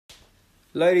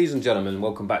Ladies and gentlemen,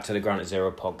 welcome back to the Granite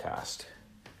Zero podcast.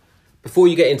 Before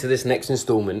you get into this next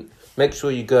instalment, make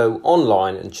sure you go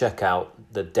online and check out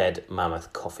the Dead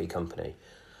Mammoth Coffee Company.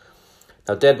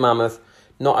 Now, Dead Mammoth,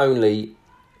 not only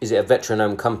is it a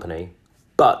veteran-owned company,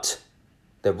 but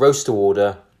their roast to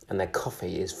order and their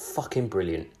coffee is fucking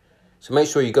brilliant. So make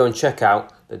sure you go and check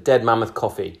out the Dead Mammoth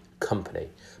Coffee Company.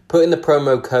 Put in the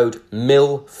promo code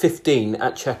MIL15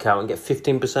 at checkout and get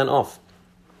 15% off.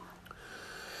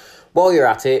 While you're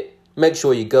at it, make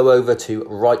sure you go over to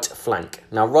Right Flank.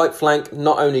 Now, Right Flank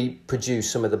not only produce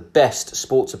some of the best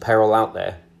sports apparel out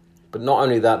there, but not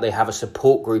only that, they have a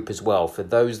support group as well for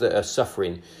those that are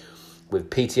suffering with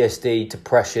PTSD,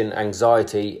 depression,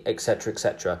 anxiety, etc.,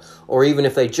 etc. Or even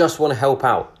if they just want to help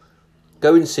out,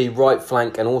 go and see Right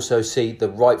Flank and also see the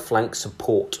Right Flank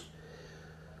support.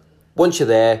 Once you're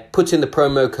there, put in the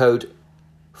promo code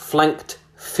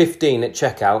FLANKED15 at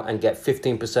checkout and get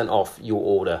 15% off your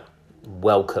order.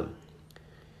 Welcome.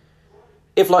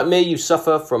 If, like me, you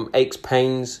suffer from aches,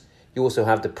 pains, you also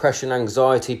have depression,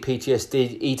 anxiety,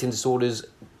 PTSD, eating disorders,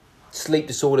 sleep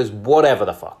disorders, whatever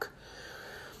the fuck,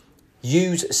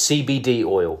 use CBD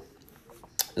oil.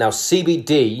 Now,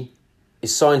 CBD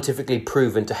is scientifically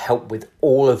proven to help with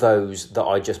all of those that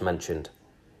I just mentioned.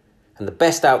 And the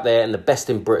best out there and the best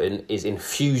in Britain is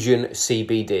Infusion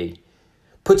CBD.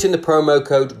 Put in the promo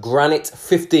code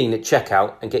GRANITE15 at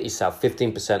checkout and get yourself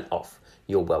 15% off.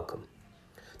 You're welcome.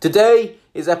 Today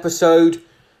is episode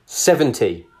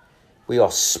 70. We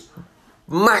are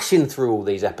smashing through all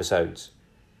these episodes.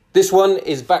 This one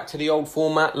is back to the old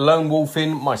format, lone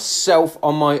wolfing myself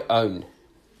on my own.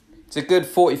 It's a good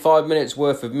 45 minutes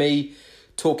worth of me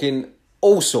talking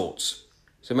all sorts.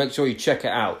 So make sure you check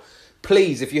it out.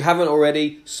 Please, if you haven't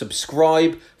already,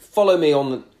 subscribe, follow me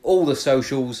on all the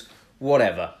socials,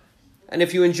 whatever. And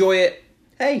if you enjoy it,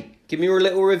 hey, give me a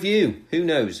little review. Who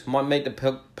knows? Might make the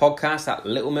podcast that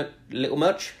little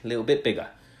bit bigger.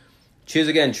 Cheers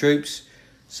again, troops.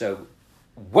 So,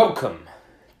 welcome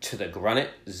to the Granite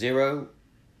Zero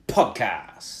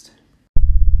podcast.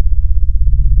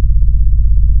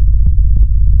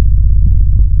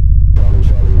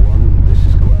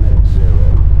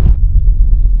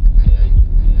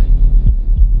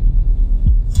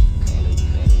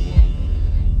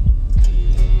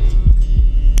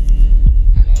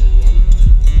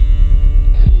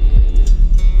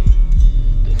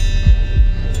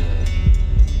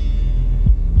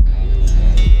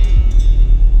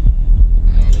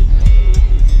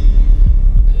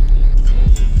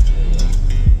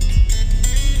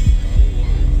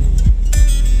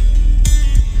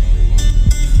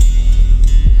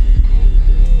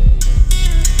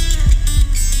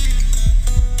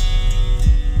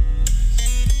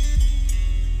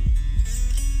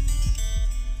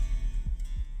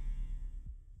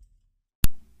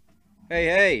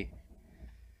 Hey,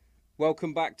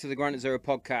 welcome back to the Granite Zero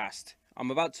podcast. I'm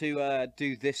about to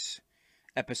do this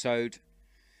episode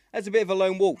as a bit of a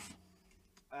lone wolf.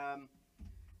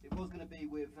 It was going to be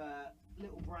with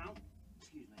Little Brown,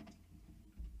 excuse me.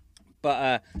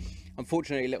 But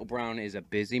unfortunately, Little Brown is a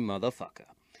busy motherfucker.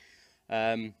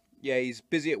 Yeah, he's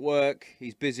busy at work.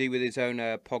 He's busy with his own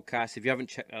podcast. If you haven't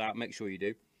checked that out, make sure you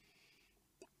do.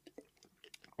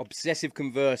 Obsessive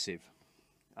Conversive.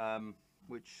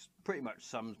 Which pretty much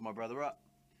sums my brother up.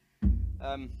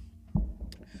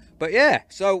 But yeah,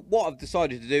 so what I've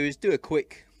decided to do is do a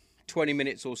quick 20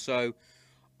 minutes or so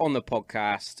on the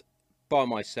podcast by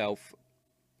myself.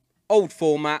 Old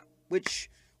format, which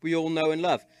we all know and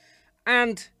love.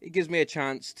 And it gives me a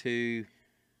chance to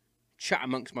chat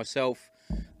amongst myself,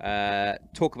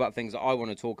 talk about things that I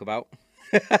want to talk about.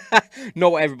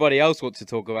 Not what everybody else wants to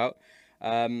talk about.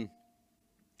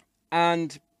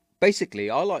 And basically,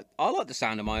 I like the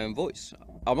sound of my own voice.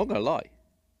 I'm not gonna lie,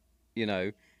 you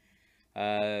know.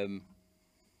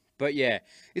 But yeah,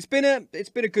 it's been a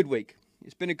good week.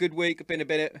 It's been a good week. It's been a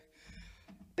bit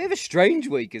of a strange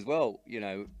week as well. You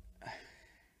know,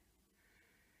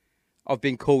 I've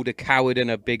been called a coward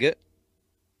and a bigot.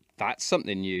 That's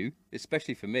something new,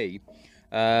 especially for me.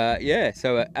 Yeah,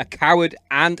 so a coward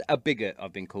and a bigot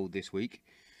I've been called this week.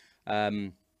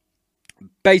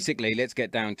 Basically, let's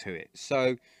get down to it.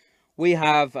 So we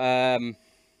have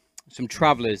some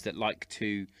travellers that like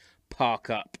to park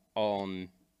up on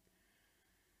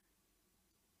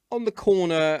the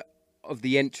corner of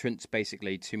the entrance,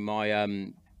 basically, to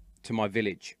my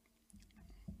village.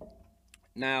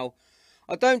 Now,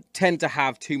 I don't tend to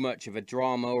have too much of a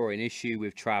drama or an issue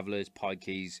with travellers,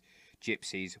 pikeys,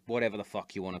 gypsies, whatever the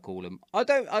fuck you want to call them. I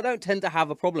don't tend to have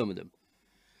a problem with them.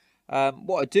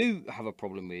 What I do have a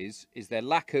problem with is their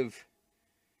lack of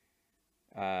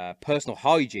personal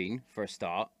hygiene, for a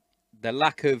start. the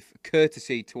lack of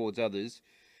courtesy towards others,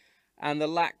 and the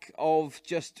lack of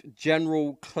just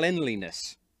general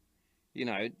cleanliness. You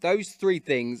know, those three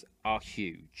things are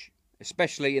huge,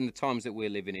 especially in the times that we're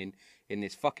living in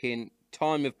this fucking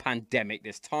time of pandemic,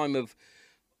 this time of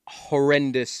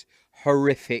horrendous,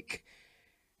 horrific,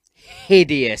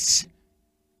 hideous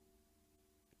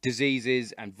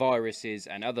diseases and viruses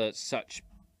and other such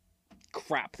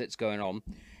crap that's going on.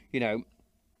 You know,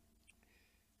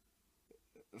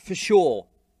 for sure,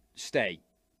 stay,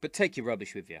 but take your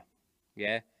rubbish with you.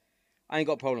 Yeah, I ain't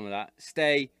got a problem with that.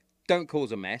 Stay, don't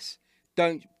cause a mess,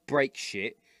 don't break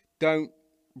shit, don't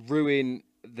ruin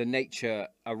the nature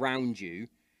around you,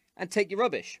 and take your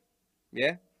rubbish.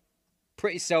 Yeah,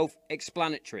 pretty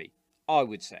self-explanatory, I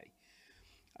would say.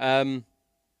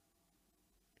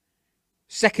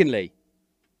 Secondly,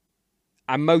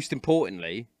 and most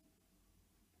importantly,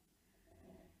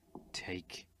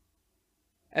 take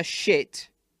a shit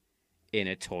in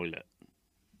a toilet.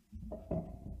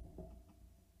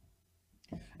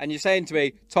 And you're saying to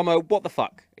me, Tomo, what the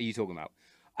fuck are you talking about?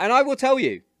 And I will tell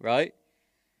you, right?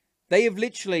 They have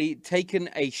literally taken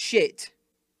a shit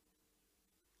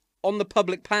on the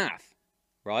public path,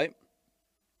 right?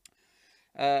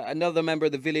 Another member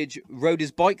of the village rode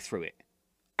his bike through it.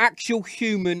 Actual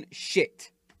human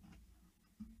shit.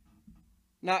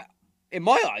 Now, in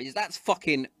my eyes, that's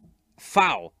fucking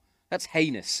foul. That's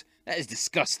heinous. That is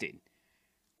disgusting.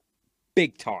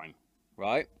 Big time,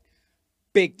 right?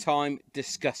 Big time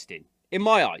disgusting. In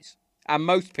my eyes. And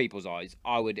most people's eyes,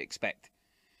 I would expect.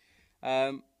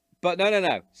 But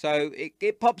no. So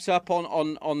it pops up on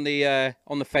the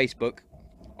Facebook.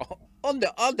 On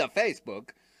the Facebook.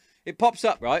 It pops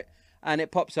up, right? And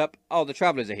it pops up, oh, the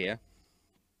travellers are here.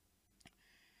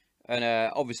 And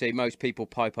obviously most people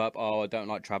pipe up, oh, I don't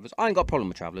like travellers. I ain't got a problem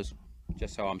with travellers.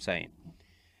 Just so I'm saying.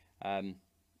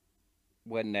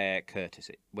 When they're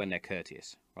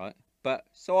courteous, right? But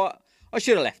so I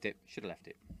should have left it.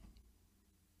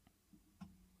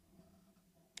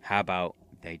 How about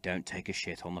they don't take a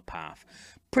shit on the path?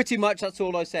 Pretty much that's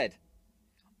all I said.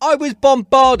 I was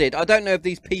bombarded. I don't know if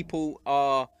these people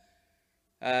are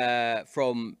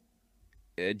from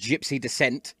gypsy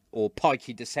descent or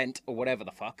pikey descent or whatever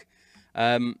the fuck.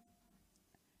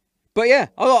 But yeah,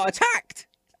 I got attacked.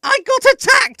 I got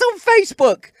attacked on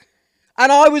Facebook. And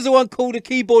I was the one called a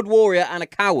keyboard warrior and a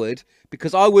coward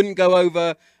because I wouldn't go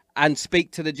over and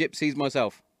speak to the gypsies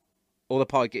myself. Or the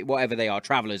pikey, whatever they are,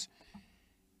 travellers.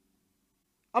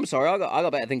 I'm sorry, I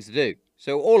got better things to do.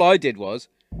 So all I did was,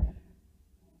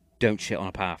 don't shit on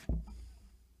a path.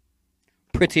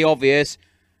 Pretty obvious.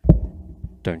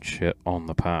 Don't shit on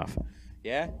the path.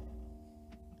 Yeah?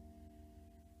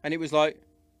 And it was like,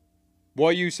 why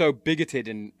are you so bigoted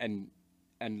and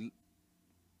I'm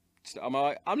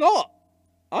like, I'm not.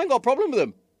 I ain't got a problem with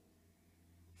them.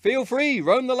 Feel free,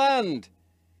 roam the land.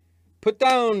 Put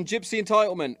down gypsy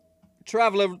entitlement.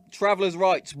 Traveller's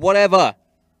rights, whatever.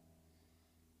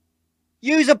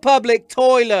 Use a public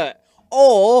toilet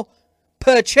or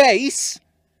purchase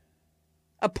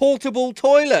a portable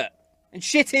toilet and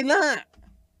shit in that.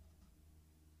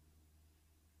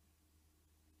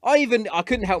 I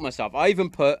couldn't help myself. I even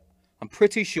put, I'm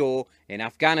pretty sure in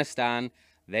Afghanistan,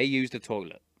 they used a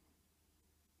toilet.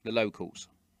 The locals.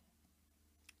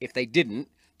 If they didn't,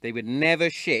 they would never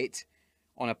shit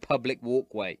on a public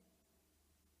walkway.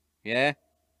 Yeah?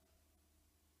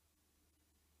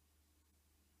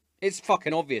 It's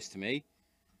fucking obvious to me.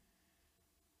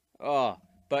 Oh,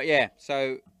 but yeah,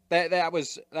 so that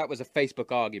was a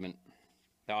Facebook argument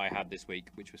that I had this week,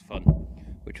 which was fun.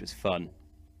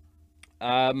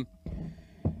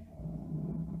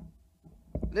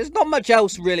 There's not much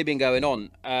else really been going on.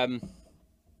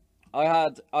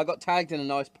 I got tagged in a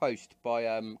nice post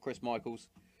by Chris Michaels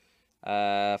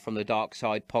from the Dark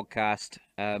Side podcast.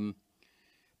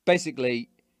 Basically,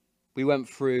 we went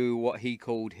through what he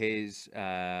called his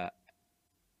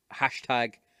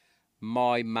hashtag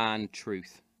My Man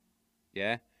Truth.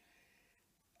 Yeah,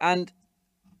 and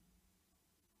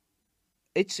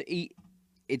it's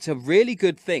a really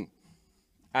good thing.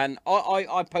 And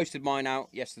I posted mine out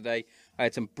yesterday. I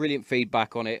had some brilliant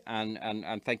feedback on it,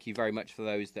 and thank you very much for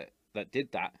those that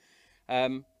did that.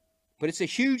 But it's a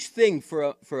huge thing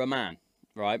for a man,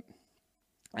 right?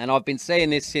 And I've been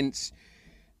saying this since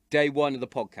day one of the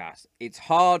podcast. It's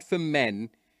hard for men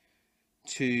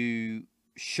to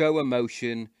show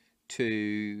emotion,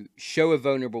 to show a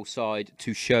vulnerable side,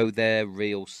 to show their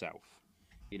real self.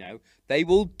 You know, they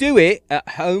will do it at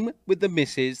home with the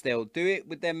missus. They'll do it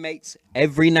with their mates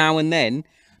every now and then.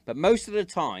 But most of the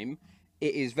time,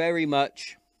 it is very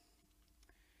much,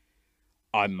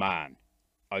 I'm man.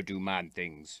 I do man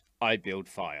things. I build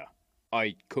fire.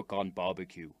 I cook on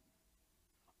barbecue.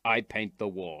 I paint the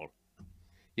wall.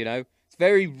 You know, it's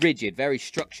very rigid, very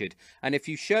structured. And if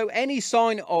you show any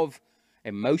sign of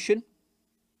emotion,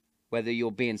 whether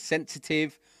you're being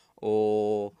sensitive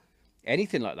or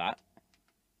anything like that,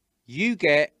 you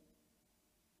get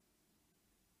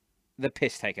the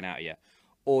piss taken out of you,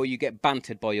 or you get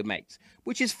bantered by your mates,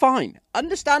 which is fine,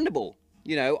 understandable.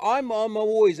 You know, I'm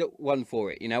always at one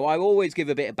for it. You know, I always give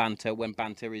a bit of banter when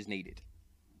banter is needed.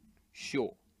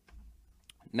 Sure.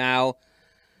 Now,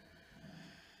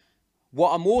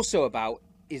 what I'm also about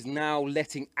is now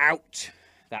letting out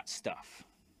that stuff.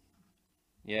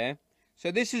 Yeah.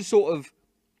 So this is sort of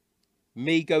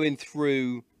me going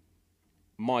through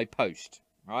my post,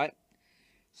 right?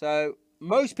 So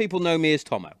most people know me as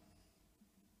Tomo.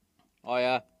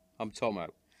 I'm Tomo.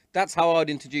 That's how I'd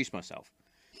introduce myself.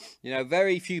 You know,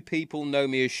 very few people know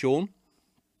me as Sean,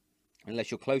 unless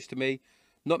you're close to me.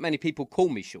 Not many people call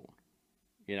me Sean.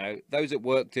 You know, those at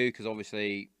work do, because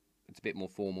obviously it's a bit more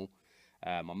formal.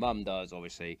 My mum does,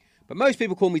 obviously. But most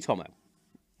people call me Tomo.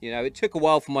 You know, it took a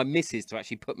while for my missus to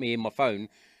actually put me in my phone,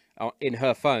 in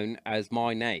her phone, as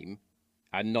my name,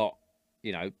 and not,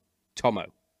 you know, Tomo.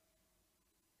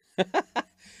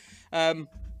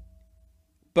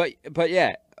 But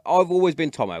yeah, I've always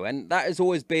been Tomo, and that has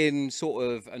always been sort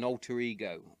of an alter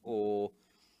ego, or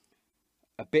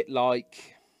a bit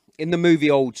like in the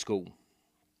movie Old School.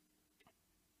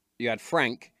 You had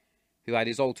Frank, who had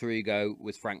his alter ego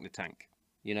was Frank the Tank.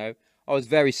 You know, I was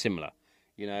very similar.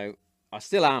 You know, I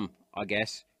still am, I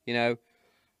guess. You know,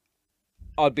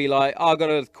 I'd be like, I got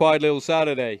a quiet little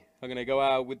Saturday. I'm gonna go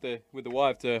out with the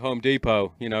wife to Home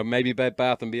Depot. You know, maybe Bed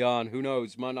Bath and Beyond. Who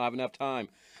knows? Might not have enough time.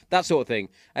 That sort of thing.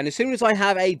 And as soon as I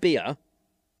have a beer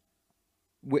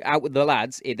out with the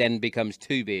lads, it then becomes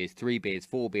 2 beers, 3 beers,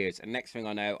 4 beers, and next thing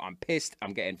I know, I'm pissed.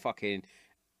 I'm getting fucking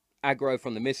aggro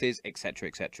from the missus, etc.,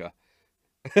 etc.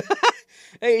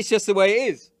 It's just the way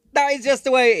it is. That is just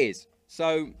the way it is.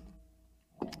 So,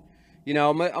 you know,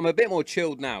 I'm a bit more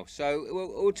chilled now. So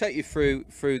we'll take you through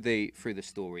the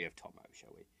story of Tomo,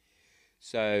 shall we?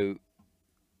 So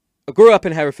I grew up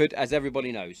in Hereford, as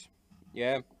everybody knows.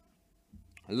 Yeah,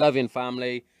 a loving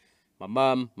family. My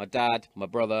mum, my dad, my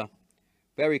brother.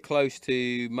 Very close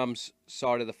to mum's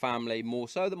side of the family, more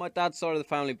so than my dad's side of the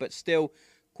family, but still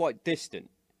quite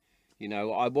distant. You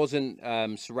know, I wasn't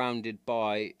surrounded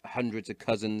by hundreds of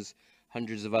cousins,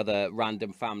 hundreds of other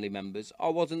random family members. I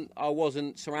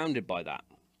wasn't surrounded by that.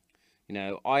 You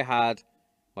know, I had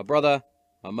my brother,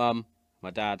 my mum,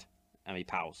 my dad, and my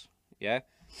pals. Yeah.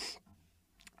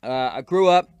 I grew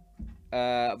up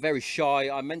very shy.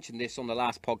 I mentioned this on the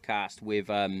last podcast with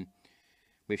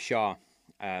Shah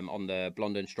on the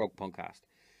Blonde and Strong podcast.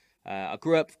 I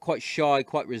grew up quite shy,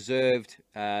 quite reserved,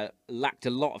 lacked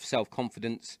a lot of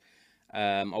self-confidence.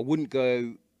 I wouldn't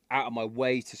go out of my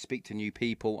way to speak to new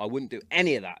people. I wouldn't do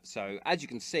any of that. So as you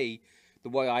can see, the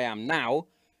way I am now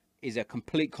is a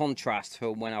complete contrast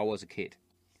from when I was a kid.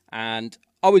 And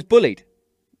I was bullied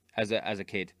as a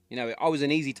kid. You know, I was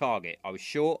an easy target. I was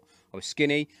short, I was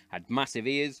skinny, had massive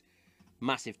ears,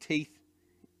 massive teeth,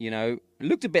 you know,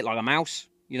 looked a bit like a mouse,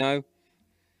 you know,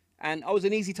 and I was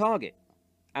an easy target.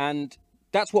 And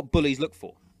that's what bullies look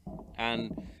for.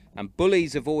 And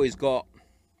bullies have always got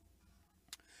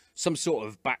some sort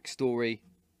of backstory,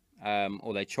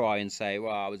 or they try and say,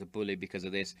 well, I was a bully because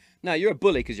of this. No, you're a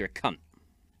bully because you're a cunt.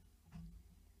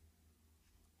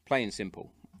 Plain and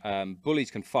simple. Bullies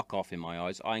can fuck off in my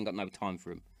eyes. I ain't got no time for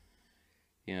them.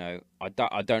 You know, I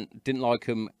didn't like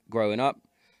them growing up,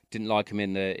 didn't like them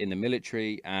in the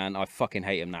military, and I fucking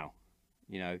hate them now.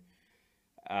 You know,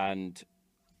 and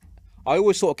I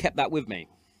always sort of kept that with me.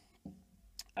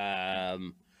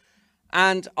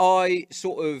 And I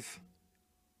sort of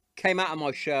came out of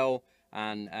my shell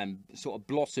and sort of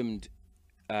blossomed,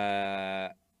 going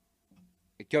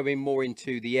more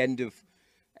into the end of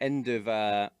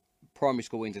primary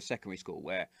school into secondary school,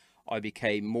 where I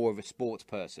became more of a sports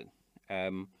person.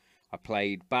 I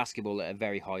played basketball at a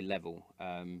very high level.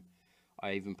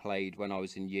 I even played when I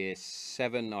was in year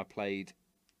 7. I played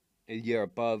a year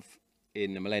above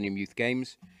in the Millennium Youth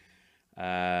Games.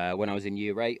 When I was in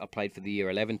year 8, I played for the year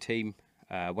 11 team.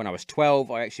 When I was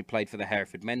 12, I actually played for the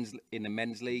Hereford men's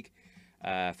league,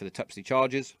 for the Tupsley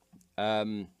Chargers.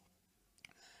 And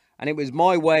it was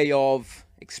my way of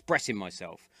expressing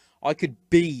myself. I could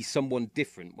be someone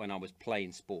different when I was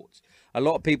playing sports. A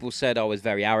lot of people said I was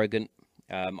very arrogant.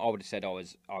 I would have said I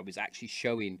was actually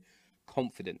showing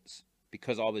confidence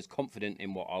because I was confident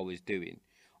in what I was doing.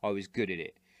 I was good at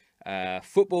it.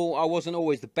 Football, I wasn't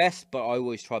always the best, but I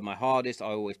always tried my hardest. I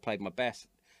always played my best,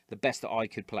 the best that I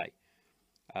could play.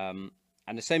 And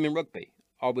the same in rugby.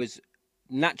 I was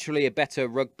naturally a better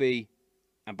rugby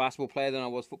and basketball player than I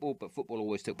was football, but football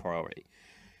always took priority.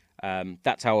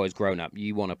 That's how I was grown up.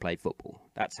 You want to play football.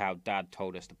 That's how Dad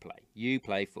told us to play. You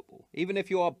play football. Even if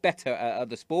you are better at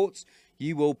other sports,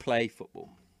 you will play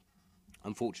football,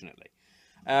 unfortunately.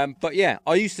 But yeah,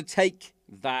 I used to take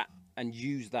that and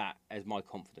use that as my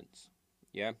confidence.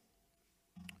 Yeah.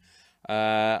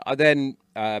 I then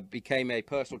became a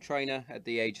personal trainer at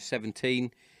the age of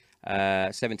 17,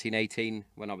 18,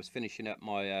 when I was finishing up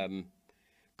my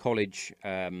college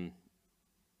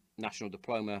national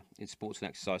diploma in sports and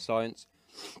exercise science.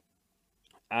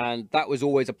 And that was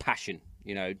always a passion,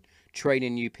 you know,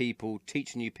 training new people,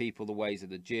 teaching new people the ways of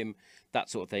the gym, that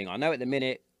sort of thing. I know at the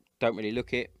minute, don't really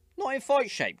look it, not in fight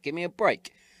shape, give me a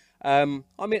break. I'm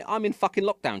in fucking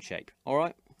lockdown shape, all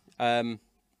right?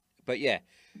 But yeah,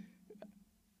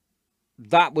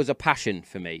 that was a passion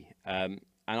for me. And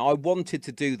I wanted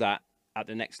to do that at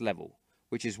the next level,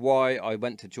 which is why I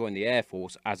went to join the Air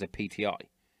Force as a PTI.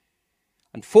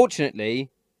 Unfortunately,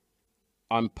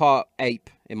 I'm part ape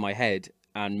in my head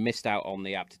and missed out on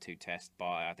the aptitude test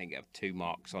by, I think, 2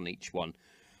 marks on each one.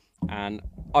 And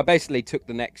I basically took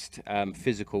the next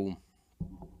physical,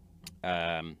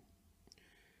 the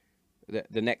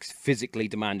next physically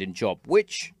demanding job,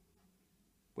 which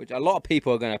a lot of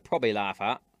people are going to probably laugh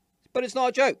at, but it's not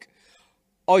a joke.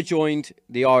 I joined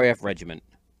the RAF regiment.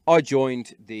 I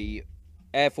joined the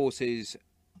Air Force's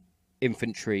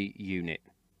infantry unit.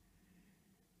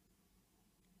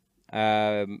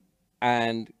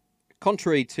 And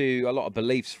contrary to a lot of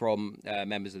beliefs from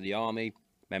members of the Army,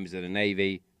 members of the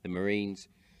Navy, the Marines,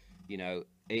 you know,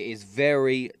 it is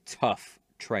very tough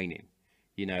training.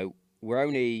 You know, we're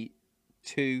only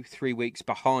 2-3 weeks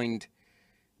behind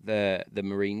the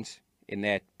Marines in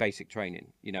their basic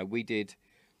training. You know, we did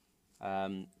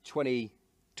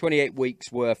 28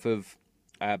 weeks worth of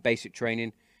basic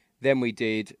training. Then we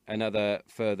did another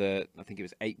further, I think it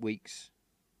was 8 weeks,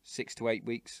 6 to 8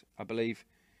 weeks, I believe,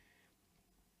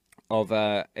 of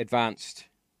advanced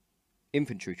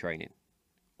infantry training,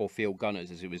 or field gunners,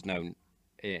 as it was known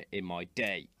in my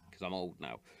day, because I'm old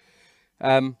now.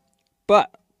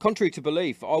 But contrary to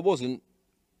belief,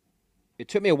 it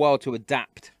took me a while to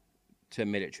adapt to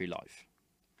military life.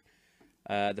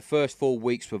 The first 4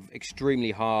 weeks were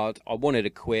extremely hard. I wanted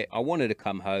to quit. I wanted to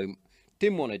come home.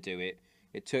 Didn't want to do it.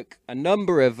 It took a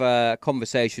number of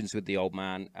conversations with the old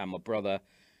man and my brother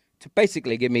to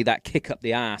basically give me that kick up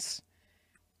the ass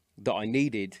that I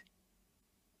needed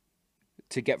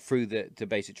to get through the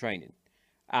basic training.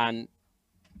 And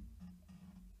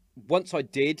once I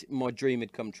did, my dream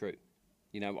had come true.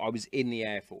 You know, I was in the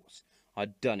Air Force.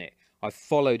 I'd done it. I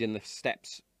followed in the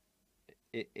steps,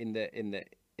 in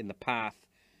the path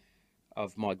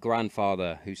of my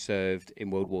grandfather, who served in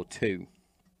World War II.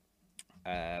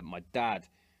 My dad,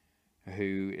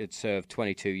 who had served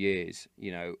 22 years.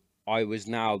 You know, I was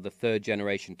now the 3rd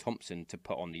generation Thompson to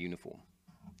put on the uniform.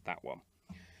 That one.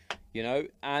 You know,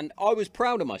 and I was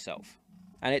proud of myself.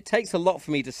 And it takes a lot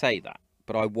for me to say that,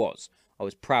 but I was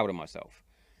proud of myself.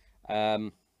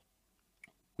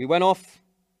 We went off.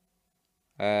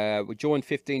 We joined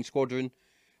 15 Squadron.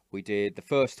 We did the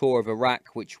first tour of Iraq,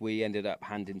 which we ended up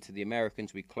handing to the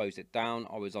Americans. We closed it down.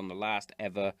 I was on the last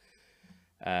ever,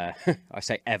 I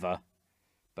say ever,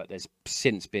 but there's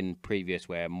since been previous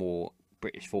where more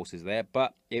British forces there,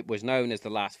 but it was known as the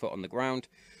last foot on the ground.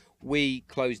 We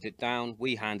closed it down.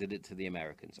 We handed it to the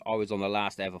Americans. I was on the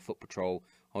last ever foot patrol.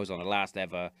 I was on the last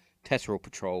ever Tesserel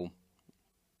patrol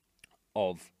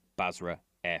of Basra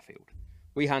Airfield.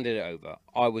 We handed it over.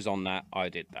 I was on that. I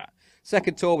did that.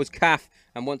 Second tour was CAF,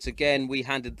 and once again, we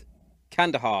handed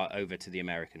Kandahar over to the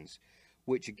Americans,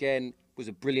 which again was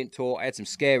a brilliant tour. I had some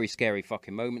scary, scary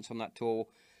fucking moments on that tour.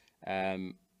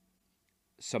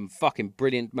 Some fucking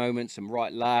brilliant moments, some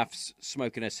right laughs,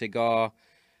 smoking a cigar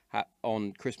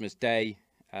on Christmas Day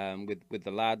with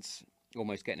the lads,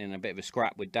 almost getting in a bit of a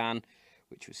scrap with Dan,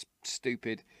 which was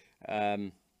stupid.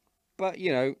 But,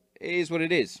 you know, it is what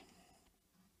it is.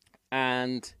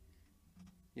 And,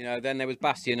 you know, then there was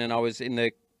Bastion, and I was in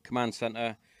the command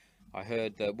centre. I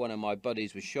heard that one of my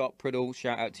buddies was shot. Priddle,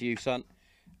 shout out to you, son.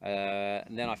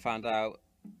 And then I found out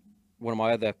one of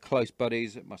my other close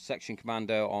buddies, my section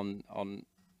commander on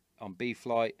B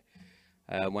flight,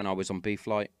 when I was on B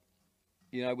flight,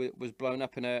 you know, was blown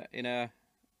up in a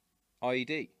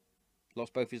IED,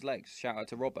 lost both his legs. Shout out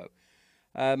to Robbo.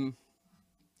 And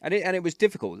it was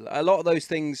difficult. A lot of those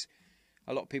things,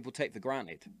 a lot of people take for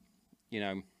granted. You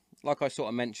know, like I sort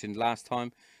of mentioned last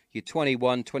time, you're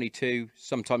 21, 22,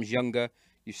 sometimes younger.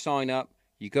 You sign up,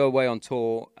 you go away on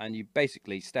tour, and you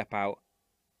basically step out,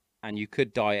 and you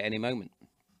could die at any moment,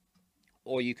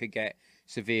 or you could get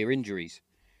severe injuries.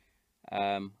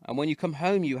 And when you come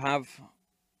home, you have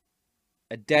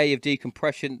a day of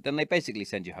decompression, then they basically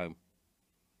send you home.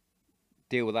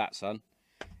 Deal with that, son.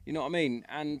 You know what I mean?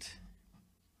 And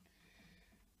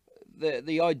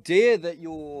the idea that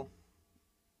you're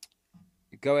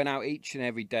going out each and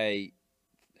every day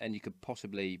and you could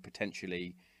possibly,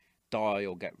 potentially die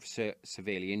or get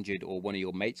severely injured, or one of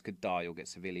your mates could die or get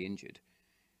severely injured,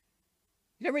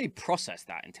 you don't really process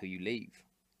that until you leave,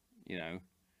 you know?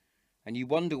 And you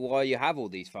wonder why you have all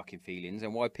these fucking feelings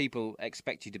and why people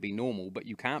expect you to be normal, but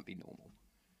you can't be normal.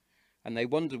 And they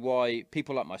wonder why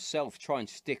people like myself try and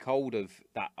stick hold of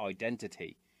that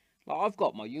identity. Like, I've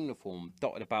got my uniform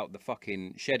dotted about the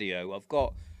fucking shedio. I've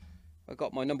got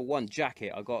my #1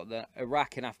 jacket. I've got the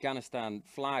Iraq and Afghanistan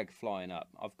flag flying up.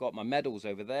 I've got my medals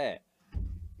over there.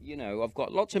 You know, I've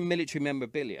got lots of military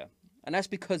memorabilia. And that's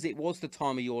because it was the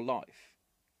time of your life.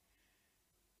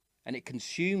 And it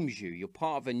consumes you. You're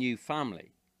part of a new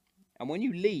family. And when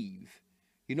you leave,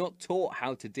 you're not taught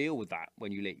how to deal with that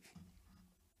when you leave.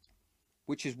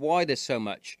 Which is why there's so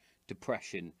much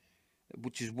depression.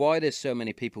 Which is why there's so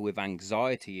many people with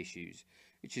anxiety issues.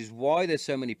 Which is why there's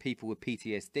so many people with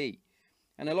PTSD.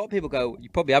 And a lot of people go, you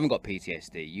probably haven't got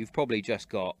PTSD. You've probably just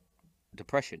got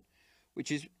depression.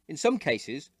 Which is, in some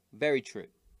cases, very true.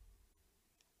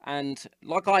 And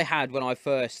like I had when I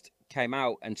first came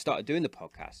out and started doing the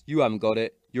podcast, you haven't got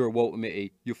it, you're a Walter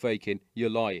Mitty, you're faking, you're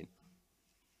lying.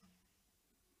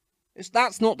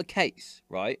 That's not the case,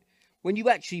 right? When you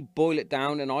actually boil it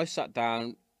down, and I sat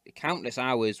down countless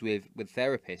hours with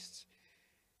therapists,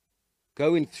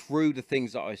 going through the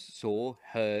things that I saw,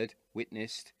 heard,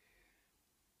 witnessed,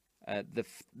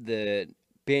 the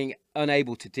being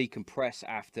unable to decompress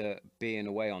after being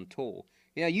away on tour.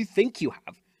 You know, you think you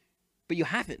have, but you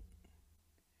haven't.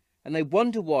 And they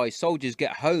wonder why soldiers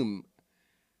get home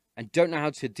and don't know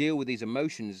how to deal with these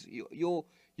emotions. You're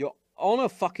on a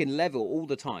fucking level all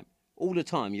the time. All the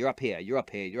time. You're up here, you're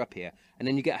up here, you're up here. And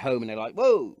then you get home and they're like,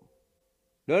 whoa.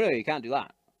 No, you can't do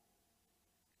that.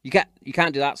 You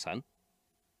can't do that, son.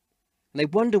 And they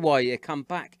wonder why they come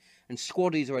back and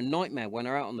squaddies are a nightmare when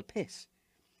they're out on the piss.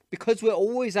 Because we're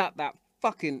always at that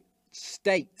fucking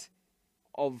state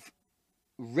of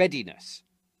readiness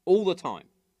all the time.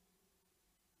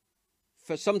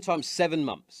 For sometimes 7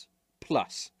 months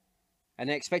plus. And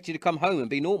they expect you to come home and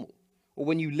be normal. Or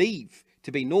when you leave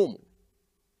to be normal.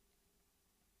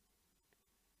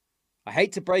 I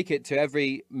hate to break it to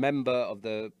every member of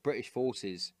the British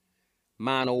forces,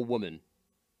 man or woman.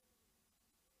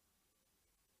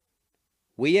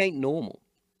 We ain't normal.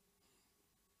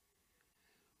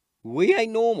 We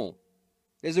ain't normal.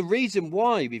 There's a reason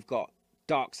why we've got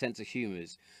dark sense of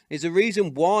humours. There's a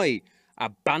reason why our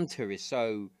banter is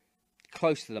so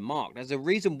close to the mark. There's a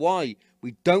reason why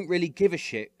we don't really give a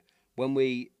shit when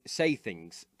we say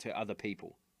things to other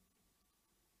people.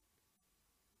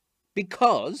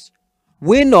 Because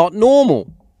we're not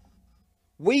normal.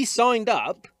 We signed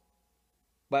up,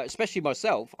 well, especially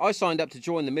myself, I signed up to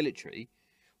join the military.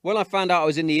 When I found out I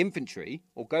was in the infantry,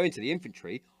 or going to the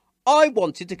infantry, I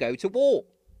wanted to go to war.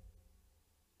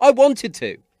 I wanted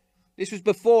to. This was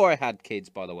before I had kids,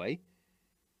 by the way.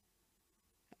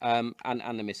 And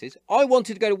the missus. I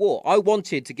wanted to go to war. I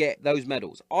wanted to get those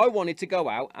medals. I wanted to go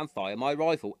out and fire my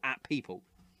rifle at people.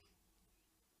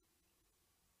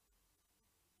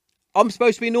 I'm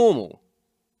supposed to be normal.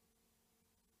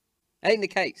 Ain't the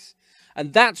case.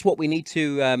 And that's what we need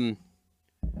to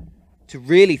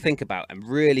really think about and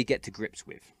really get to grips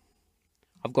with.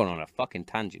 I've gone on a fucking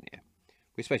tangent here.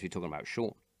 We're supposed to be talking about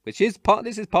Sean, which is part.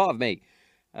 This is part of me.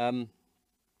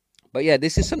 But yeah,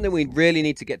 this is something we really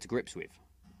need to get to grips with.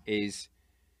 Is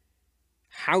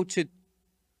how to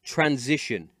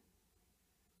transition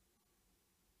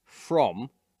from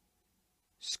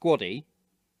squaddy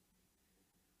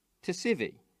to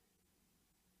civvy.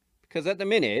 Because at the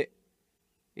minute,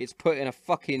 it's putting a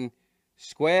fucking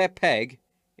square peg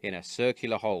in a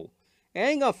circular hole. It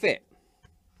ain't gonna fit.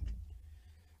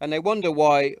 And they wonder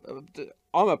why.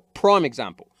 I'm a prime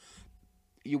example.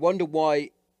 You wonder why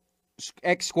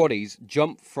ex-squaddies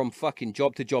jump from fucking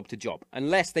job to job to job.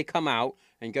 Unless they come out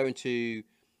and go into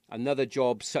another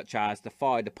job such as the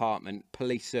fire department,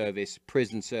 police service,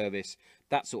 prison service,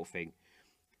 that sort of thing.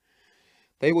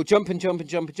 They will jump and jump and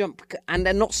jump and jump. And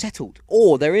they're not settled.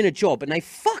 Or they're in a job and they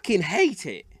fucking hate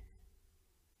it.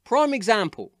 Prime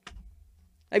example.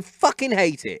 They fucking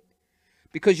hate it.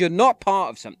 Because you're not part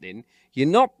of something. You're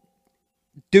not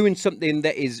doing something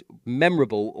that is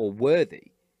memorable or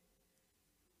worthy.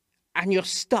 And you're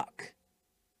stuck.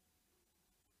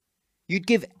 You'd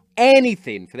give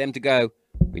anything for them to go,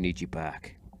 we need you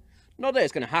back. Not that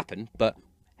it's going to happen, but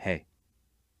hey,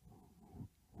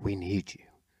 We need you.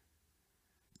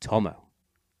 Tomo.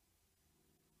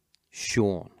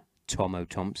 Sean. Tomo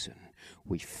Thompson.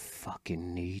 We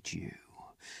fucking need you.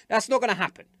 That's not going to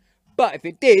happen. But if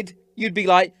it did, you'd be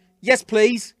like, yes,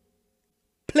 please.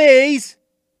 Please.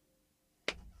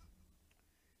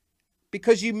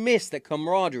 Because you miss the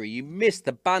camaraderie. You miss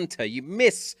the banter. You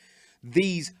miss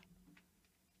these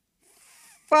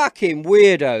fucking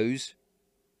weirdos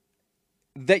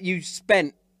that you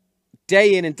spent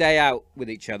day in and day out with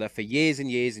each other for years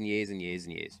and years and years and years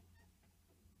and years.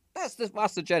 That's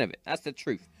the gen of it. That's the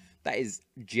truth. That is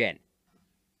gen.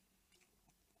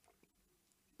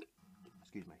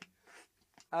 Excuse me.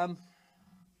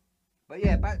 But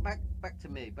yeah, back to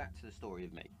me, back to the story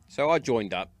of me. So I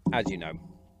joined up, as you know.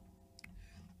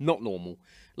 Not normal.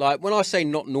 Like, when I say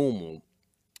not normal,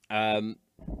 I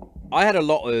had a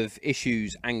lot of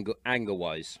issues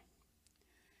anger-wise.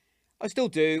 I still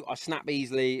do. I snap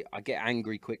easily. I get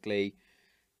angry quickly.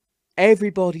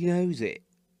 Everybody knows it.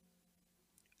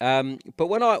 But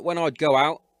when I'd go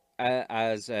out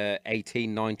as a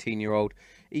 18, 19-year-old,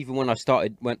 even when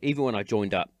I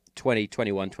joined up, 20,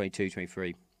 21, 22,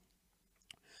 23,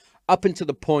 up until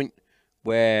the point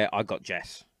where I got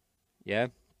Jess, yeah,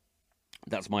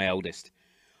 that's my eldest,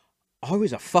 I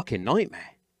was a fucking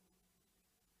nightmare.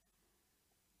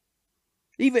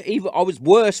 Even I was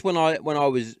worse when I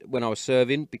was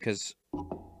serving, because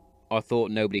I thought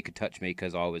nobody could touch me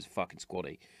because I was fucking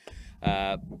squatty.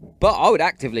 But I would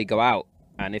actively go out,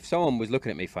 and if someone was looking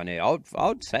at me funny,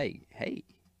 I'd say, "Hey,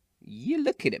 you're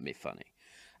looking at me funny."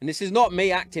 And this is not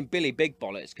me acting Billy Big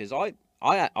Bollocks, because I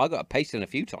got a pasting a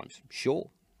few times,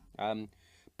 sure.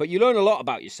 But you learn a lot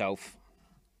about yourself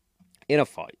in a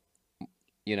fight.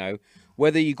 You know,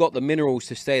 whether you got the minerals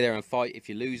to stay there and fight if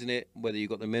you're losing it, whether you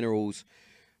got the minerals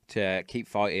to keep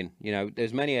fighting. You know,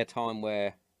 there's many a time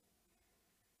where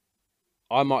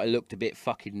I might have looked a bit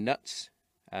fucking nuts.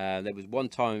 There was one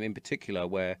time in particular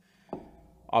where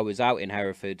I was out in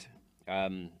Hereford,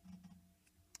 and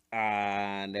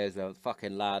there's a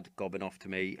fucking lad gobbing off to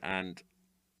me, and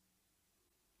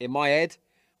in my head,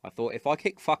 I thought, if I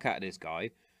kick fuck out of this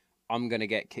guy, I'm going to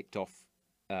get kicked off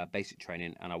basic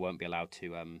training, and I won't be allowed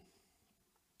to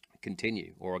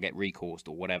continue, or I'll get recoursed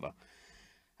or whatever.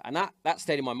 And that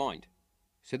stayed in my mind.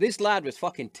 So this lad was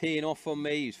fucking teeing off on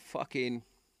me. He was fucking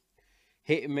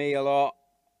hitting me a lot.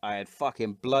 I had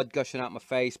fucking blood gushing out my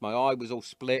face. My eye was all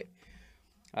split.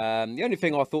 The only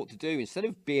thing I thought to do, instead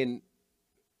of being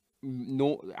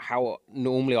how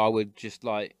normally I would just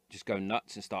go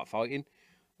nuts and start fighting,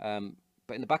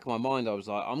 but in the back of my mind, I was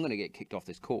like, I'm going to get kicked off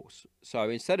this course.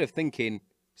 So instead of thinking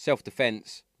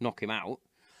self-defense, knock him out,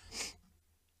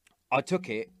 I took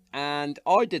it, and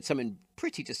I did something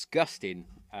pretty disgusting.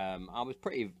 I was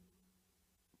pretty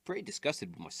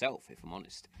disgusted with myself, if I'm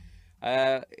honest.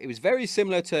 It was very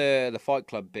similar to the Fight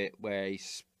Club bit where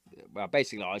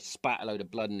basically I spat a load of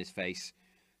blood in his face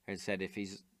and said, if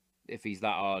he's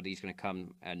that hard, he's going to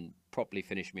come and properly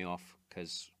finish me off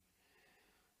because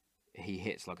he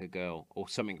hits like a girl, or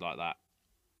something like that.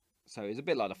 So it's a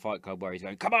bit like the Fight Club where he's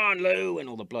going, "Come on, Lou," and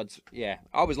all the blood's... Yeah,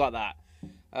 I was like that.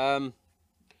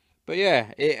 But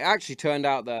yeah, it actually turned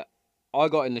out that I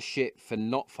got in the shit for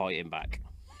not fighting back.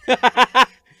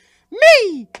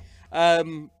 Me!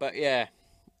 But yeah,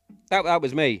 that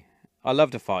was me. I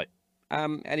love to fight.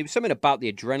 And it was something about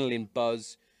the adrenaline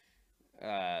buzz,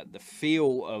 the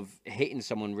feel of hitting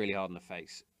someone really hard in the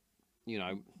face, you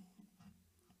know.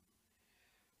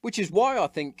 Which is why I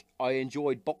think I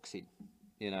enjoyed boxing,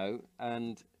 you know,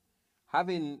 and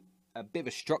having a bit of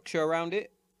a structure around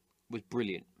it was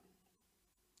brilliant.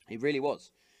 It really was.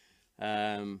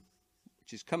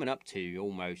 Which is coming up to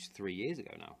almost 3 years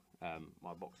ago now,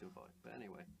 my boxing fight. But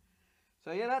anyway.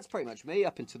 So yeah, that's pretty much me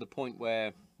up until the point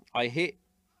where I hit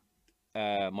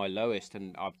my lowest,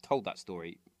 and I've told that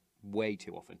story way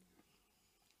too often.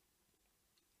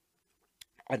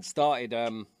 And started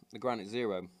the Granite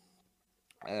Zero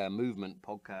movement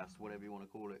podcast, whatever you want to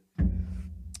call it.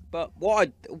 But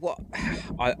what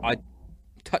I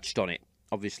touched on it,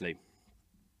 obviously,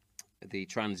 the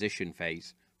transition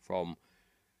phase from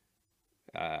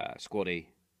squatty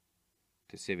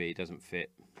to civvy doesn't fit,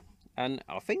 and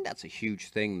I think that's a huge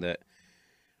thing that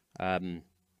the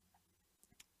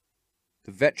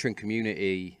veteran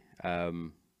community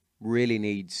really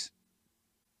needs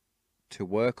to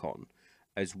work on,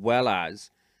 as well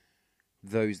as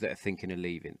those that are thinking of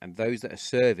leaving, and those that are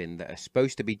serving, that are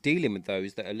supposed to be dealing with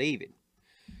those that are leaving.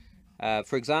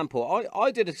 For example,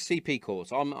 I did a CP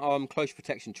course. I'm close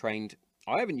protection trained.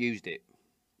 I haven't used it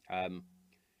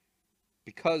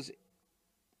because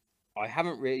I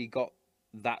haven't really got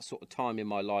that sort of time in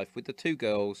my life with the two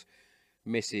girls,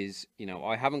 missus, you know,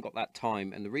 I haven't got that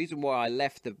time. And the reason why I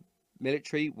left the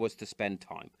military was to spend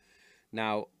time.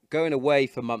 Now, going away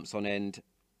for months on end,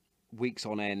 weeks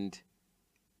on end,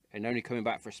 and only coming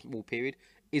back for a small period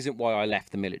isn't why I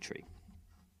left the military.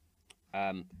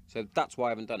 So that's why I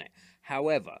haven't done it.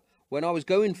 However, when I was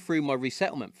going through my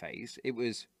resettlement phase, it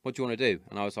was, what do you want to do?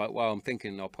 And I was like, well, I'm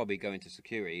thinking I'll probably go into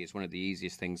security. It's one of the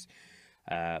easiest things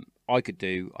I could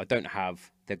do. I don't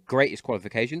have the greatest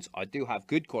qualifications. I do have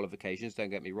good qualifications, don't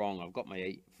get me wrong. I've got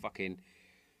my fucking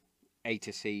A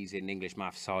to C's in English,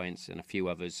 math, science, and a few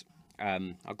others.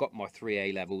 I've got my 3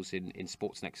 A levels in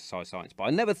sports and exercise science, but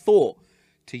I never thought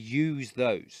to use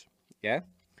those. Yeah.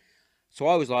 So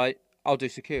I was like, I'll do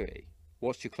security.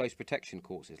 What's your close protection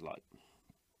courses like?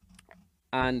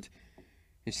 And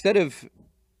instead of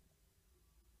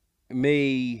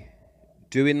me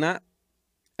doing that,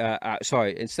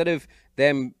 instead of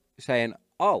them saying,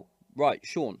 oh, right,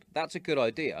 Sean, that's a good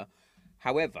idea.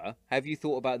 However, have you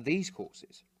thought about these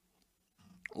courses?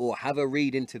 Or have a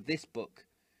read into this book.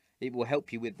 It will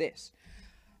help you with this.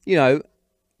 You know,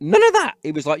 none of that.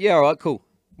 It was like, yeah, all right, cool.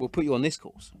 We'll put you on this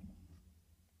course.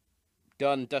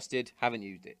 Done, dusted, haven't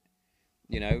used it.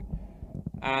 You know,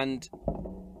 and,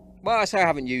 well, I say I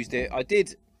haven't used it. I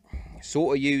did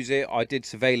sort of use it. I did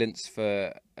surveillance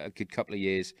for a good couple of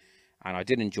years, and I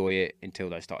did enjoy it until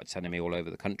they started sending me all over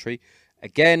the country.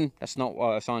 Again, that's not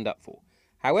what I signed up for.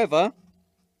 However,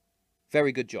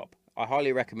 very good job. I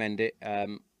highly recommend it. I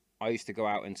used to go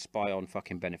out and spy on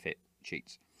fucking benefit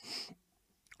sheets.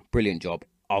 Brilliant job.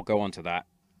 I'll go on to that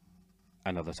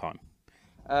another time.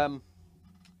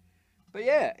 But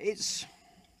yeah, it's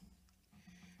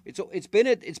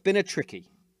been a tricky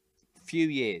few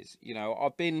years. You know,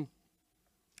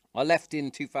 I left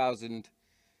in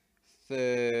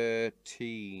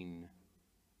 2013.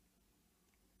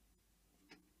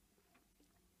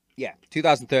 Yeah,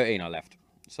 2013 I left.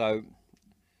 So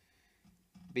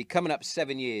be coming up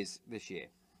 7 years this year.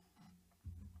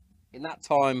 In that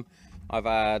time, I've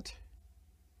had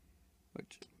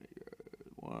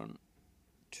one,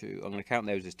 two. I'm going to count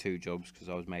those as 2 jobs because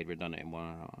I was made redundant in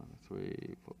 1,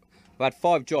 3, 4. I've had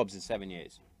 5 jobs in 7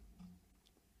 years.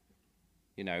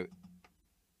 You know,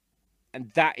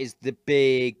 and that is the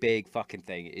big fucking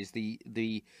thing. Is the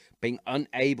being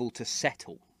unable to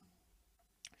settle.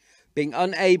 Being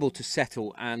unable to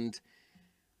settle and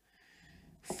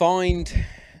find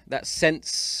that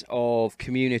sense of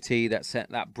community,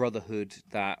 that brotherhood,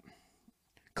 that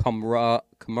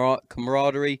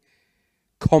camaraderie,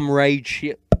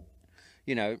 comradeship.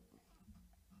 You know,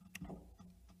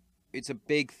 it's a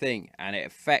big thing, and it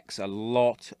affects a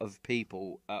lot of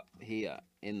people up here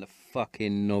in the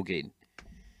fucking noggin.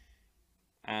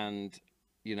 And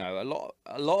you know,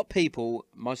 a lot of people,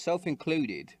 myself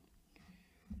included,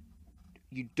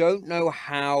 you don't know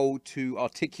how to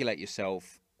articulate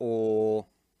yourself or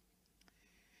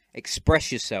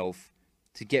express yourself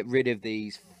to get rid of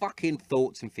these fucking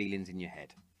thoughts and feelings in your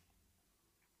head.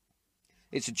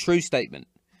 It's a true statement.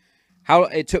 How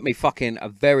it took me fucking a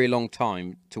very long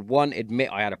time to, 1, admit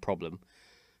I had a problem,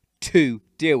 2,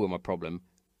 deal with my problem,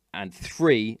 and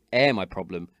 3, air my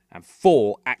problem, and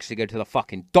 4, actually go to the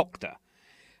fucking doctor.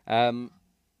 You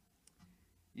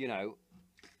know,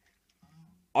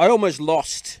 I almost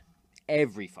lost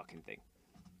every fucking thing.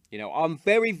 You know, I'm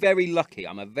very, very lucky.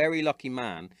 I'm a very lucky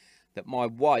man that my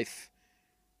wife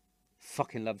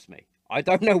fucking loves me. I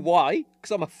don't know why,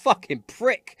 because I'm a fucking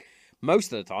prick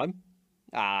most of the time.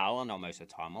 Well, not most of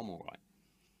the time. I'm all right.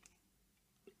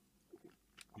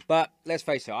 But let's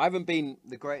face it, I haven't been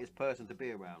the greatest person to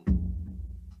be around.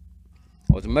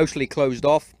 I was emotionally closed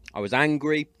off. I was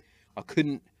angry. I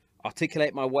couldn't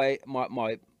articulate my way.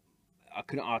 I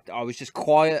was just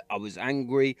quiet. I was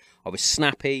angry. I was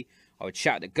snappy. I would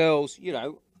shout at girls. You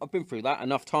know, I've been through that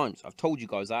enough times. I've told you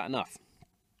guys that enough.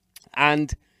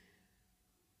 And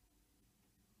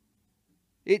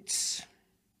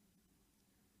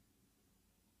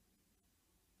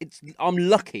I'm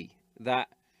lucky that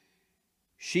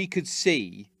she could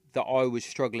see that I was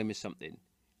struggling with something,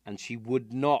 and she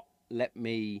would not let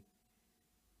me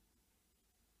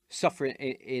suffer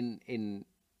in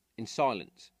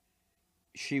silence.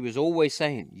 She was always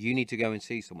saying, you need to go and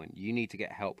see someone. You need to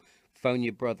get help. Phone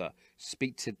your brother.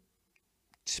 Speak to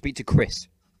Chris.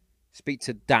 Speak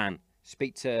to Dan.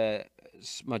 Speak to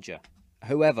Smudger.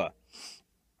 Whoever.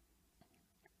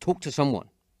 Talk to someone.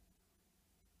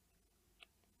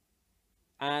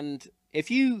 And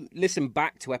if you listen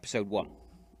back to episode 1,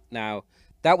 now,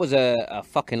 that was a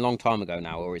fucking long time ago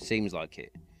now, or it seems like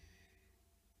it.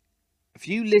 If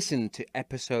you listen to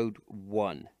episode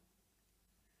 1,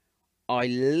 I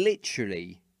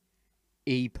literally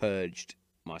e-purged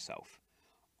myself.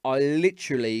 I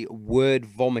literally word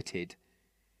vomited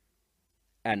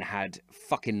and had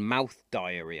fucking mouth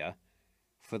diarrhea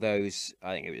for those,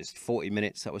 I think it was 40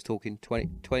 minutes that I was talking,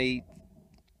 20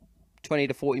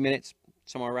 to 40 minutes,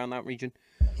 somewhere around that region.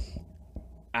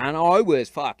 And I was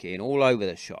fucking all over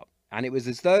the shop. And it was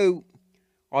as though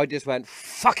I just went,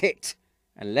 fuck it,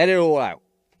 and let it all out.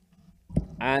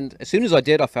 And as soon as I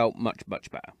did, I felt much, much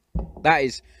better. That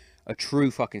is a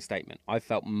true fucking statement. I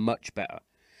felt much better.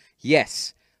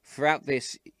 Yes, throughout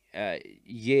this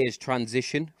year's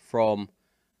transition from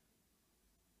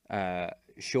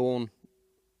Sean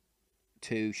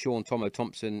to Sean Tomo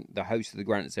Thompson, the host of the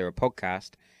Granite Zero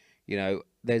podcast, you know,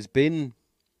 there's been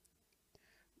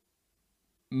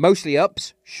mostly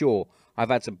ups, sure. I've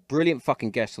had some brilliant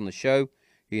fucking guests on the show.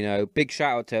 You know, big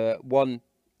shout out to one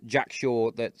Jack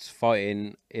Shaw that's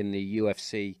fighting in the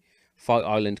UFC Fight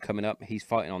Island coming up. He's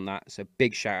fighting on that. So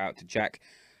big shout out to Jack.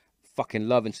 Fucking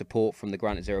love and support from the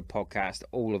Granite Zero podcast.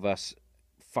 All of us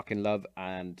fucking love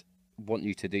and want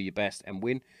you to do your best and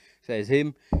win. So there's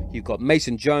him. You've got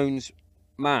Mason Jones.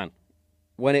 Man,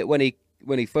 when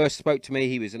he first spoke to me,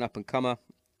 he was an up and comer.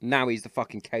 Now he's the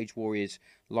fucking Cage Warriors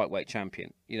lightweight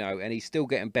champion, you know, and he's still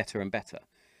getting better and better.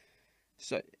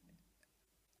 So,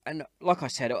 and like I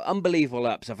said, unbelievable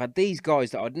ups. I've had these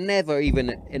guys that I'd never even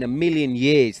in a million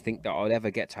years think that I'd ever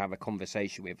get to have a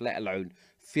conversation with, let alone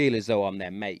feel as though I'm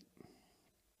their mate.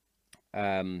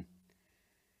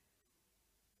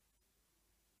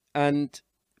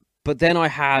 But then I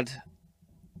had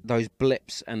those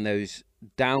blips and those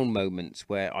down moments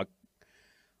where I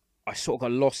sort of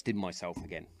got lost in myself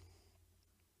again,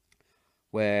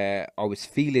 where I was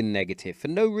feeling negative for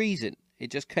no reason.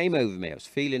 It just came over me. I was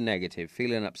feeling negative,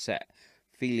 feeling upset,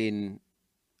 feeling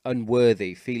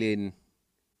unworthy, feeling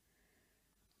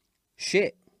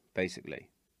shit, basically.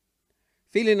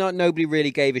 Feeling like nobody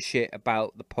really gave a shit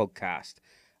about the podcast,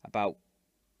 about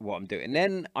what I'm doing. And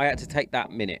then I had to take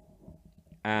that minute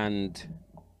and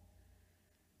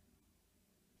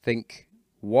think,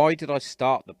 why did I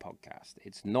start the podcast?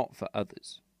 It's not for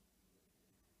others.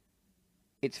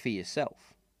 It's for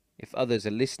yourself. If others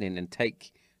are listening and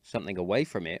take something away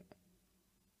from it,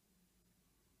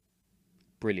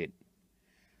 brilliant.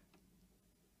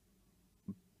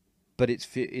 But it's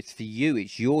for you.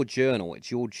 It's your journal.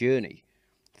 It's your journey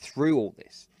through all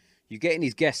this. You're getting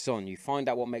these guests on. You find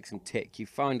out what makes them tick. You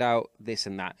find out this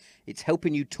and that. It's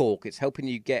helping you talk. It's helping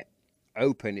you get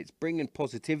open. It's bringing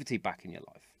positivity back in your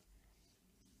life.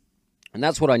 And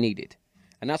that's what I needed.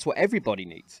 And that's what everybody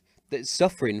needs that's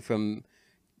suffering from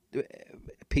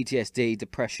PTSD,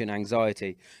 depression,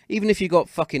 anxiety. Even if you got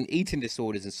fucking eating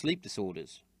disorders and sleep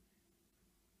disorders,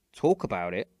 talk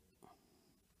about it.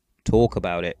 Talk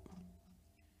about it.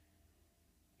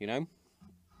 You know?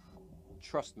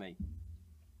 Trust me.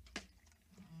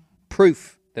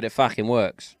 Proof that it fucking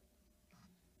works.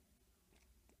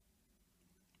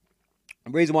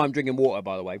 The reason why I'm drinking water,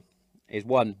 by the way, is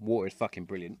one, water is fucking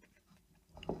brilliant.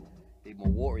 Need more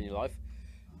water in your life.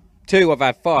 Two, I've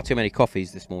had far too many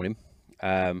coffees this morning.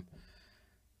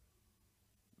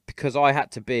 Because I had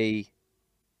to be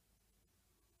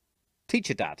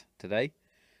teacher dad today.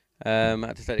 I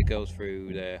had to take the girls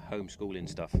through their homeschooling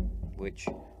stuff, which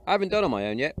I haven't done on my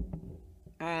own yet.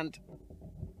 And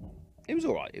it was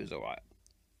alright. It was alright.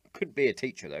 Couldn't be a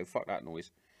teacher, though. Fuck that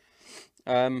noise.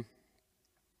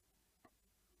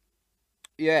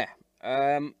 Yeah.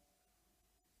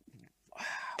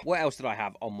 What else did I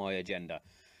have on my agenda,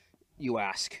 you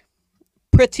ask?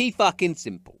 Pretty fucking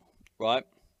simple, right?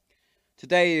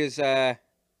 Today is July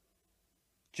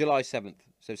 7th,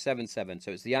 so 7/7.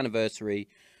 So it's the anniversary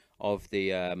of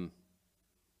the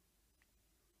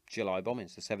July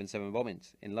bombings, the 7/7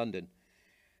 bombings in London.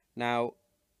 Now,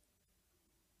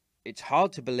 it's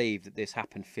hard to believe that this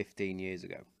happened 15 years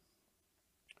ago.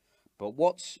 But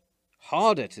what's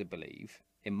harder to believe,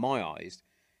 in my eyes,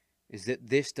 is that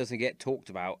this doesn't get talked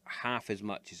about half as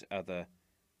much as other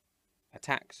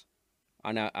attacks.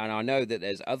 I know that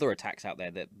there's other attacks out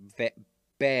there that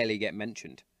barely get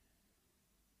mentioned.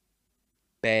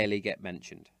 Barely get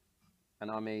mentioned. And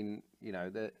I mean, you know,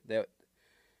 they're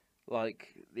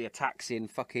like the attacks in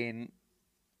fucking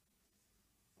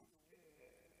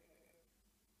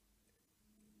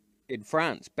in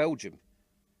France, Belgium.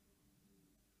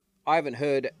 I haven't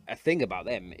heard a thing about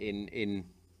them in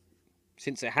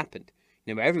since it happened.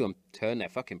 You know, everyone turned their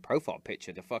fucking profile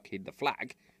picture to fucking the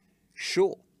flag.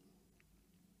 Sure.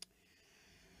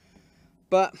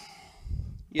 But,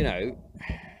 you know,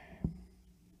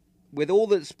 with all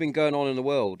that's been going on in the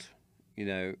world, you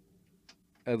know,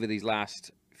 over these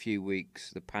last few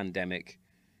weeks, the pandemic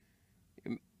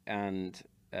and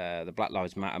the Black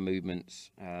Lives Matter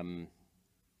movements,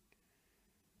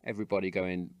 everybody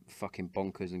going fucking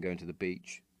bonkers and going to the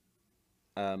beach,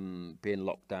 being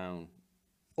locked down,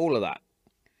 all of that,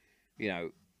 you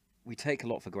know, we take a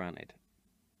lot for granted.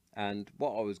 And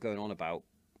what I was going on about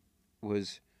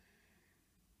was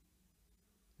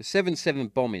the 7/7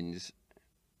 bombings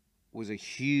was a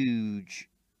huge,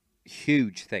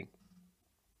 huge thing.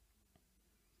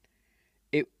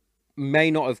 It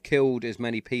may not have killed as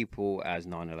many people as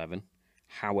 9/11.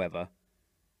 However,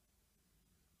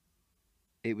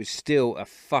 it was still a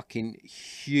fucking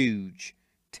huge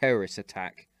terrorist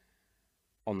attack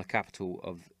on the capital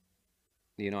of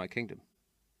the United Kingdom,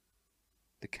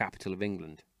 the capital of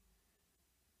England.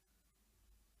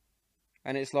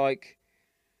 And it's like,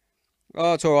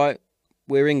 oh, it's all right.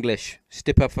 We're English.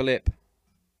 Stip up for lip.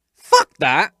 Fuck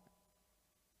that.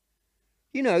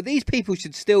 You know, these people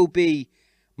should still be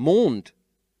mourned.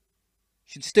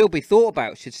 Should still be thought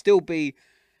about. Should still be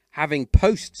having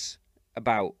posts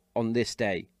about on this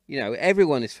day. You know,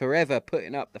 everyone is forever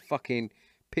putting up the fucking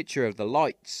picture of the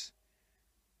lights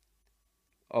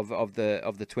of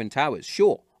the Twin Towers.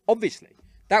 Sure, obviously,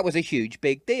 that was a huge,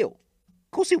 big deal.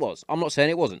 Of course it was. I'm not saying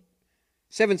it wasn't.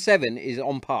 7/7 is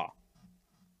on par.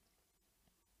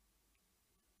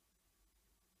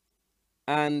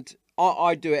 And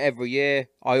I do it every year.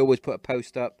 I always put a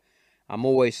post up. I'm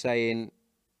always saying,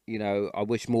 you know, I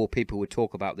wish more people would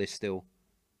talk about this still.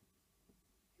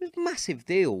 It was a massive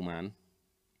deal, man.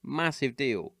 Massive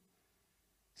deal.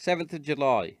 7th of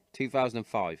July,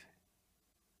 2005.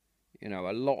 You know,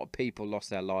 a lot of people lost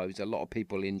their lives, a lot of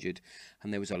people injured,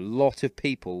 and there was a lot of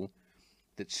people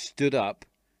that stood up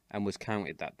and was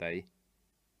counted that day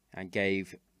and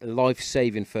gave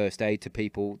life-saving first aid to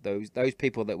people, those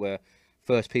people that were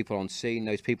first people on scene,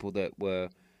 those people that were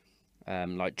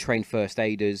like trained first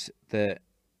aiders that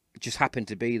just happened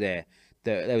to be there.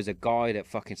 There was a guy that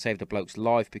fucking saved a bloke's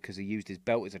life because he used his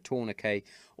belt as a tourniquet.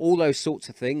 All those sorts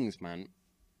of things, man.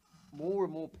 More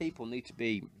and more people need to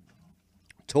be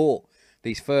taught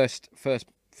these first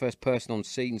person on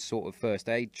scene sort of first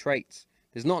aid traits.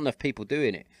 There's not enough people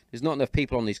doing it. There's not enough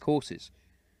people on these courses.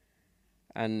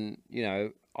 And, you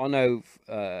know, I know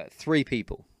 3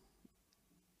 people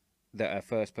that are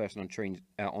first person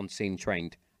on scene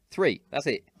trained. 3, that's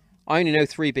it. I only know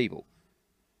 3 people.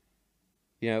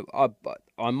 You know,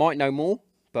 I might know more,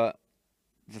 but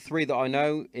the 3 that I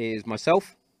know is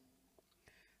myself,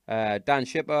 Dan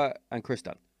Shipper, and Chris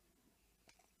Dunn.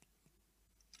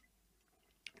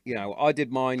 You know, I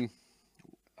did mine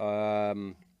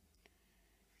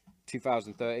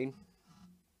 2013,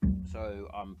 so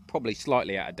I'm probably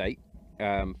slightly out of date.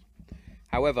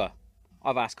 However,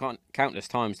 I've asked countless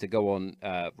times to go on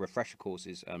refresher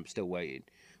courses. I'm still waiting,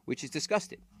 which is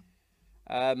disgusting.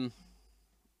 And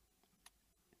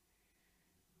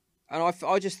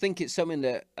I just think it's something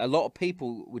that a lot of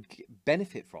people would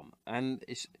benefit from. And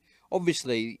it's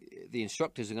obviously the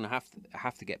instructors are going to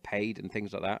have to get paid and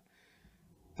things like that.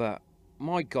 But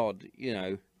my God, you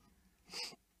know,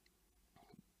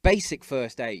 basic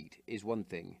first aid is one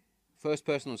thing. First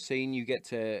person on scene, you get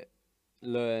to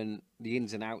learn the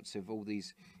ins and outs of all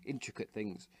these intricate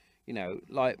things. You know,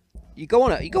 like you go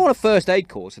on a first aid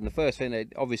course, and the first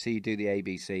thing, obviously, you do the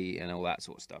ABC and all that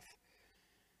sort of stuff.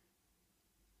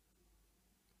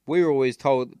 We were always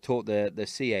taught the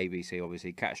CABC,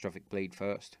 obviously, catastrophic bleed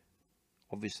first,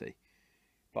 obviously.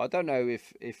 But I don't know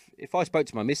if I spoke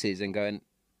to my missus and going,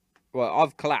 well,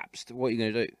 I've collapsed, what are you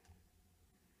going to do?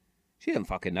 She doesn't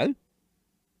fucking know.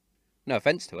 No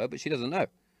offence to her, but she doesn't know.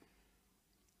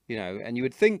 You know, and you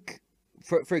would think,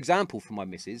 for example, for my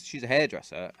missus, she's a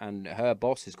hairdresser and her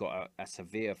boss has got a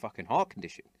severe fucking heart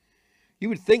condition. You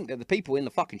would think that the people in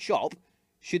the fucking shop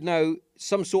should know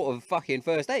some sort of fucking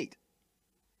first aid.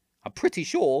 I'm pretty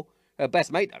sure her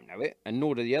best mate don't know it, and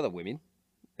nor do the other women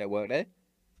that work there.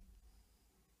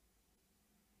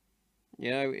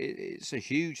 You know, it's a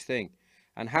huge thing.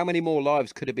 And how many more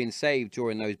lives could have been saved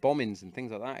during those bombings and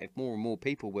things like that if more and more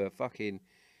people were fucking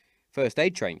first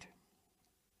aid trained?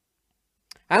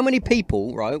 How many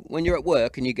people, right, when you're at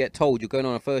work and you get told you're going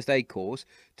on a first aid course,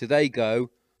 do they go,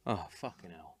 oh,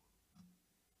 fucking hell,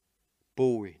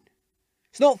 boring?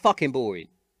 It's not fucking boring.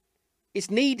 It's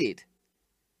needed.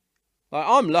 Like,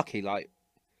 I'm lucky, like,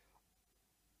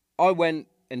 I went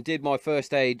and did my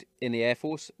first aid in the Air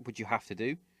Force, which you have to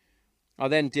do. I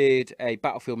then did a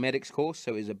battlefield medics course,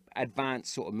 so it was an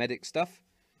advanced sort of medic stuff.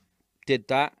 Did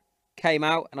that, came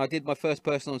out, and I did my first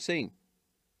person on scene.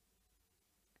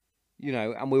 You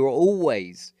know, and we were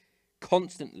always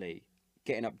constantly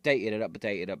getting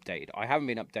updated. I haven't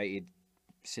been updated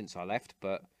since I left,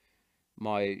 but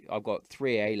I've got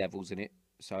 3 A levels in it,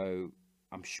 so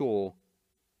I'm sure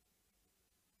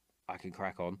I can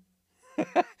crack on.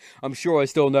 I'm sure I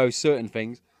still know certain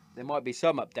things. There might be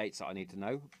some updates that I need to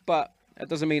know, but that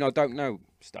doesn't mean I don't know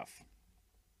stuff.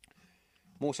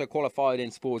 I'm also qualified in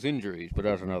sports injuries, but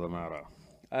that's another matter.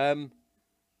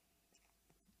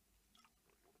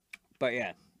 But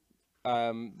yeah,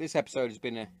 this episode has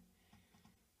been a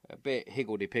bit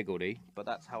higgledy-piggledy, but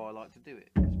that's how I like to do it.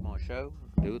 It's my show.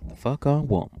 Do what the fuck I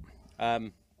want.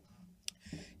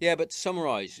 Yeah, but to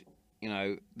summarise,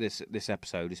 this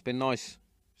episode, it's been nice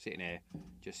sitting here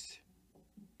just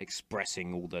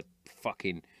expressing all the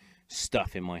fucking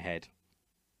stuff in my head.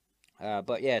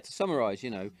 But yeah, to summarise,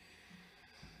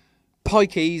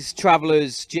 pikeys,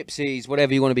 travellers, gypsies,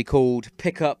 whatever you want to be called,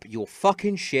 pick up your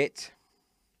fucking shit.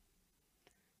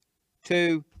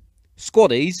 2,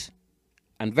 squaddies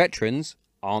and veterans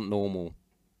aren't normal.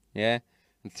 Yeah?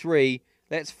 And 3,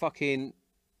 let's fucking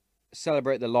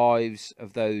celebrate the lives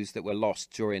of those that were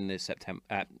lost during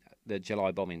the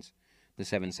July bombings, the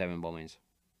 7/7 bombings,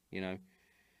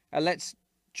 And let's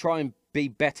try and be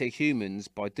better humans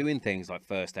by doing things like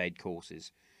first aid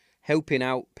courses, helping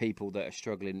out people that are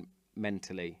struggling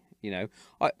mentally.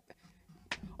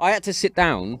 I had to sit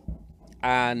down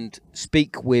and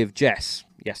speak with Jess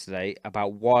yesterday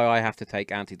about why I have to take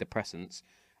antidepressants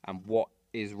and what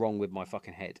is wrong with my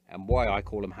fucking head and why I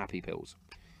call them happy pills.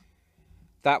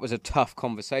 That was a tough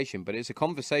conversation, but it's a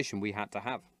conversation we had to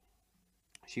have.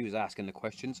 She was asking the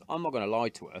questions. I'm not going to lie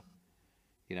to her.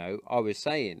 I was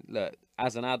saying, look,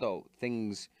 as an adult,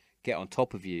 things get on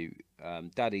top of you.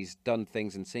 Daddy's done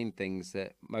things and seen things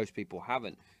that most people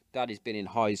haven't. Daddy's been in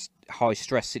high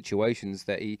stress situations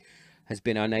that he has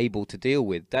been unable to deal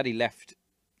with. Daddy left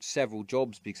several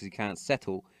jobs because he can't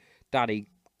settle. Daddy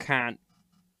can't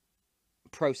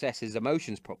process his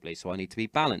emotions properly, so I need to be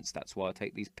balanced. That's why I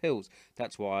take these pills.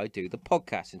 That's why I do the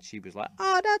podcast. And she was like,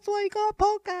 that's why you got a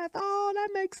podcast. Oh, that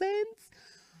makes sense.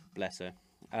 Bless her.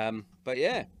 But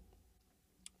yeah,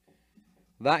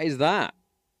 that is that.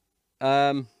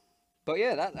 But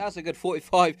yeah, that's a good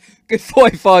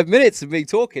 45 minutes of me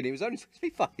talking. It was only supposed to be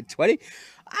fucking 20.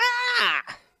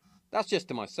 That's just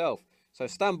to myself. So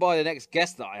stand by the next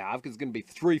guest that I have, because it's going to be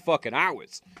 3 fucking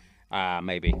hours.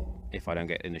 Maybe, if I don't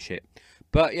get in the shit.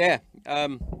 But yeah,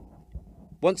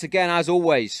 once again, as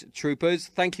always, troopers,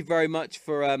 thank you very much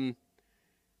for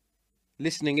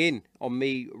listening in on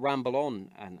me ramble on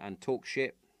and talk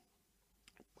shit.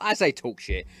 I say talk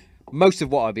shit. Most of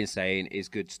what I've been saying is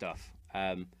good stuff.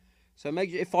 So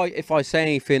make if I say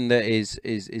anything that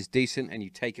is decent and you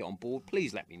take it on board,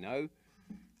 please let me know.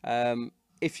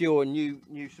 If you're a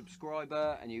new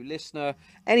subscriber, a new listener,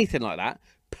 anything like that,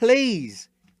 please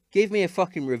give me a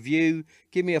fucking review,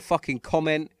 give me a fucking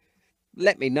comment,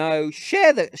 let me know.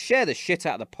 Share the shit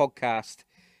out of the podcast.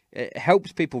 It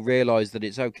helps people realise that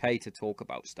it's okay to talk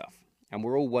about stuff, and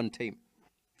we're all one team,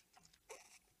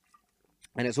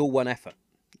 and it's all one effort.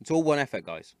 It's all one effort,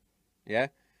 guys. Yeah.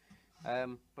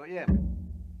 But yeah.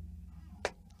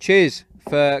 Cheers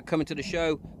for coming to the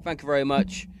show. Thank you very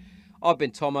much. I've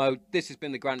been Tomo. This has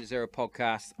been the Granite Zero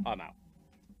podcast. I'm out.